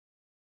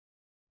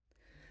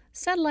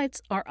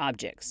Satellites are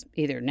objects,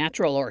 either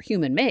natural or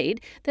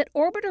human-made, that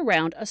orbit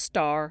around a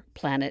star,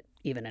 planet,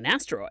 even an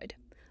asteroid.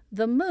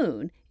 The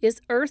Moon is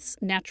Earth's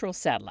natural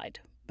satellite,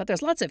 but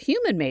there's lots of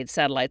human-made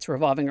satellites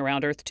revolving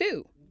around Earth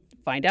too.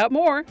 Find out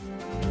more.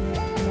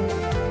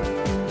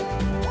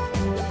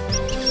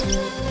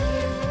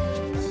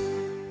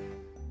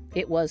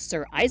 It was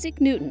Sir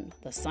Isaac Newton,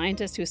 the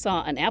scientist who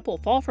saw an apple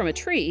fall from a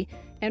tree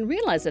and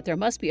realized that there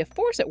must be a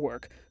force at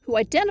work, who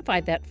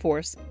identified that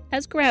force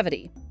as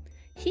gravity.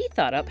 He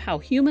thought up how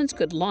humans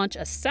could launch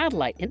a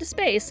satellite into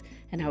space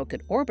and how it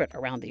could orbit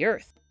around the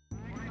Earth.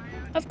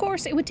 Of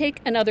course, it would take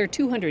another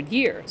 200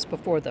 years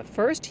before the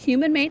first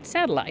human-made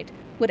satellite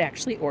would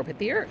actually orbit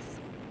the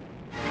Earth.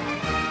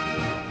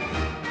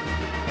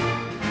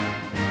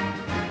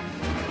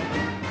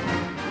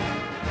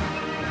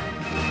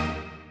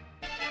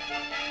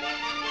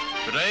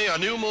 Today, a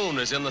new moon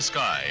is in the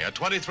sky, a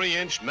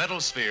 23-inch metal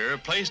sphere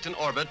placed in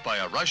orbit by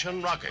a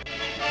Russian rocket.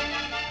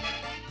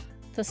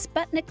 The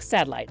Sputnik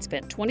satellite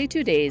spent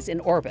 22 days in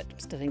orbit,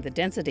 studying the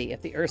density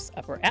of the Earth's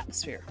upper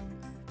atmosphere.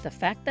 The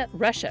fact that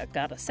Russia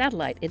got a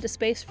satellite into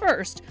space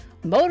first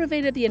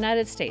motivated the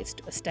United States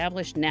to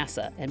establish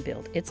NASA and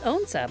build its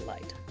own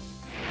satellite.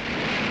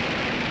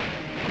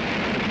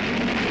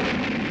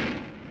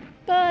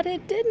 But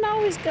it didn't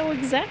always go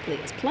exactly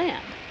as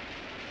planned.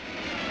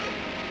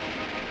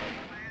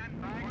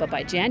 But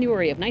by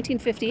January of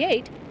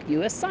 1958,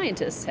 U.S.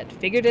 scientists had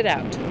figured it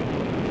out.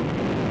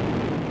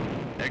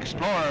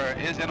 Explorer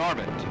is in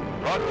orbit,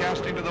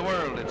 broadcasting to the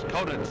world its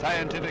coded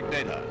scientific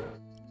data.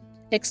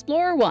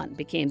 Explorer 1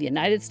 became the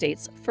United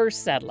States'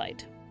 first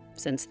satellite.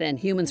 Since then,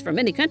 humans from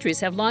many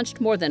countries have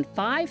launched more than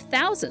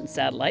 5,000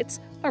 satellites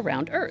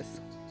around Earth.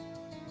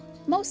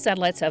 Most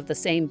satellites have the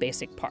same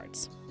basic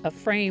parts: a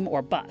frame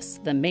or bus,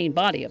 the main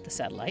body of the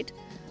satellite,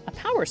 a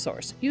power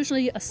source,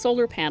 usually a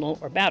solar panel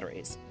or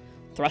batteries,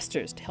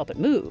 thrusters to help it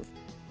move,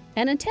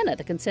 an antenna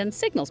that can send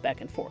signals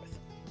back and forth,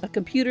 a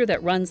computer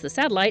that runs the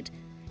satellite,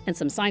 and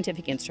some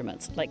scientific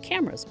instruments like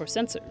cameras or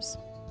sensors.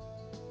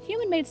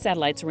 Human-made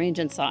satellites range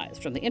in size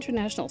from the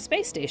International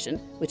Space Station,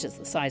 which is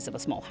the size of a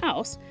small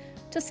house,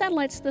 to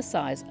satellites the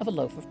size of a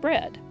loaf of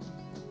bread.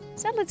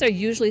 Satellites are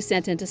usually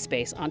sent into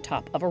space on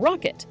top of a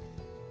rocket.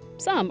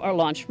 Some are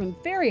launched from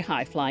very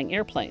high-flying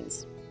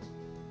airplanes.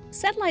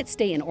 Satellites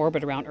stay in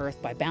orbit around Earth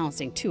by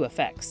balancing two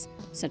effects: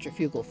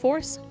 centrifugal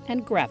force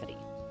and gravity.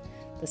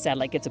 The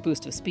satellite gets a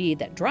boost of speed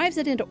that drives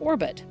it into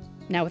orbit.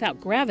 Now, without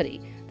gravity,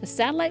 the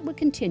satellite would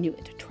continue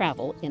to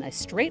travel in a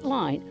straight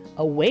line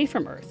away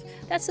from Earth.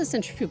 That's the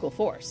centrifugal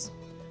force.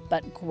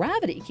 But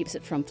gravity keeps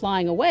it from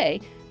flying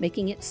away,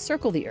 making it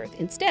circle the Earth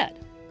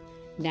instead.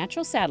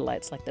 Natural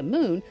satellites like the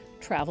Moon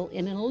travel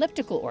in an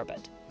elliptical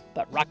orbit,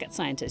 but rocket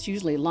scientists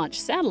usually launch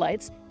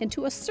satellites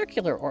into a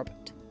circular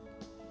orbit.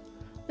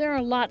 There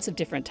are lots of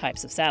different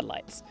types of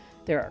satellites.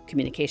 There are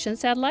communication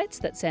satellites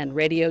that send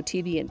radio,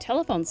 TV, and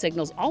telephone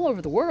signals all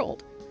over the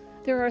world.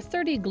 There are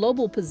 30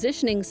 Global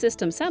Positioning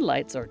System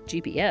satellites, or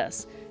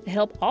GPS, that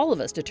help all of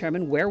us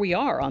determine where we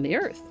are on the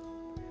Earth.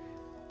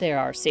 There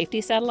are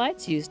safety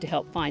satellites used to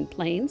help find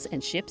planes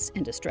and ships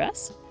in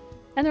distress.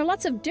 And there are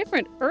lots of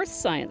different Earth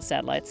science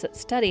satellites that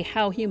study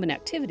how human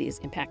activities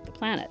impact the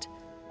planet.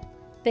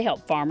 They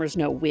help farmers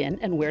know when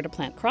and where to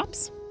plant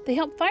crops. They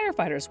help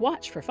firefighters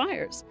watch for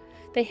fires.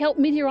 They help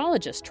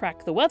meteorologists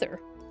track the weather.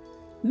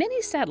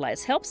 Many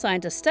satellites help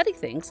scientists study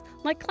things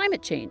like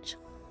climate change.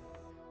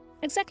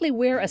 Exactly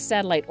where a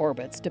satellite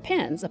orbits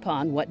depends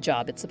upon what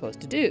job it's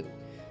supposed to do.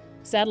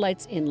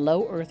 Satellites in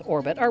low Earth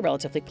orbit are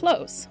relatively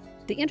close.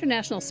 The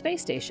International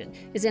Space Station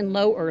is in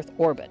low Earth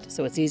orbit,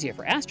 so it's easier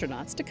for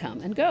astronauts to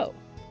come and go.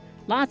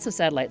 Lots of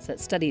satellites that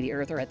study the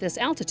Earth are at this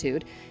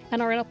altitude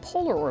and are in a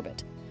polar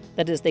orbit.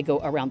 That is, they go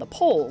around the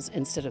poles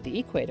instead of the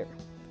equator.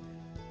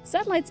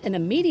 Satellites in a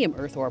medium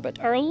Earth orbit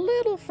are a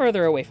little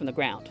further away from the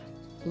ground.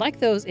 Like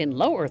those in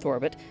low Earth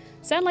orbit,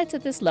 satellites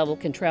at this level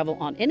can travel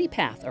on any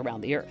path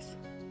around the Earth.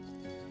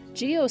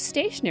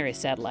 Geostationary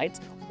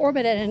satellites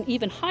orbit at an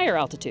even higher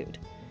altitude.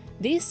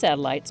 These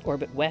satellites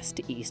orbit west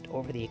to east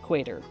over the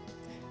equator.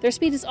 Their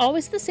speed is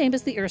always the same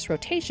as the Earth's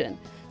rotation,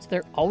 so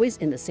they're always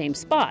in the same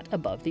spot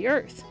above the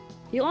Earth.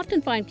 You'll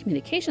often find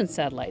communication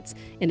satellites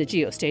in a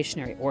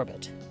geostationary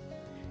orbit.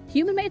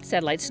 Human-made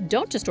satellites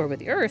don't just orbit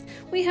the Earth,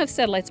 we have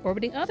satellites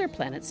orbiting other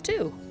planets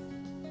too.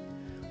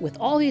 With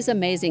all these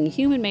amazing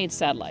human-made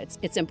satellites,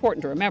 it's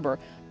important to remember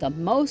the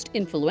most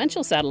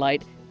influential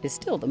satellite is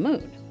still the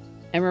Moon.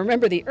 And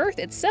remember, the Earth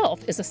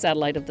itself is a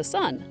satellite of the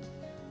Sun.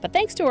 But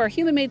thanks to our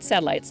human-made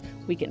satellites,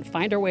 we can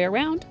find our way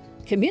around,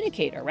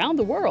 communicate around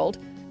the world,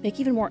 make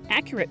even more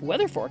accurate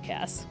weather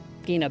forecasts,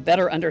 gain a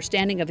better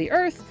understanding of the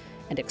Earth,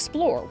 and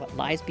explore what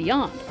lies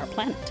beyond our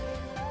planet.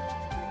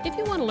 If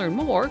you want to learn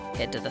more,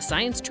 head to the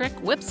Science Trek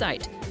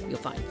website. You'll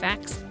find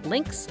facts,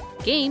 links,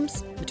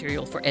 games,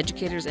 material for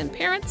educators and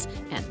parents,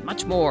 and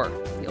much more.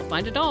 You'll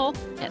find it all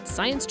at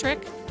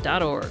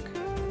sciencetrek.org.